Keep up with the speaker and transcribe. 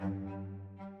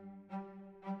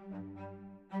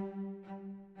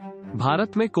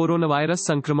भारत में corona virus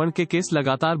संक्रमण के केस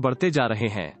लगातार बढ़ते जा रहे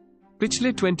हैं।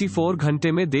 पिछले 24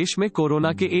 घंटे में देश में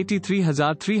कोरोना के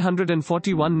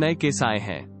 83,341 नए केस आए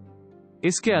हैं।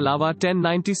 इसके अलावा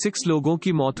 1096 लोगों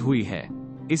की मौत हुई है।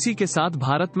 इसी के साथ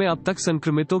भारत में अब तक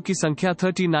संक्रमितों की संख्या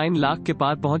 39 लाख के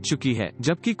पार पहुंच चुकी है,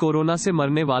 जबकि कोरोना से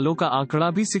मरने वालों का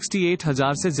आंकड़ा भी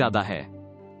 68,000 से ज्यादा है।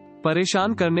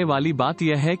 परेशान करने वाली बात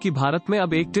यह है कि भारत में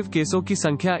अब एक्टिव केसों की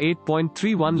संख्या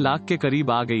 8.31 लाख के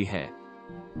करीब आ गई है।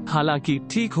 हालांकि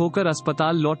ठीक होकर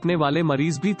अस्पताल लौटने वाले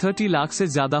मरीज भी 30 लाख से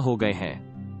ज्यादा हो गए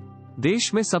हैं।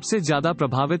 देश में सबसे ज्यादा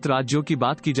प्रभावित राज्यों की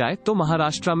बात की जाए तो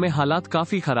महाराष्ट्र में हालात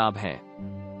काफी खराब हैं।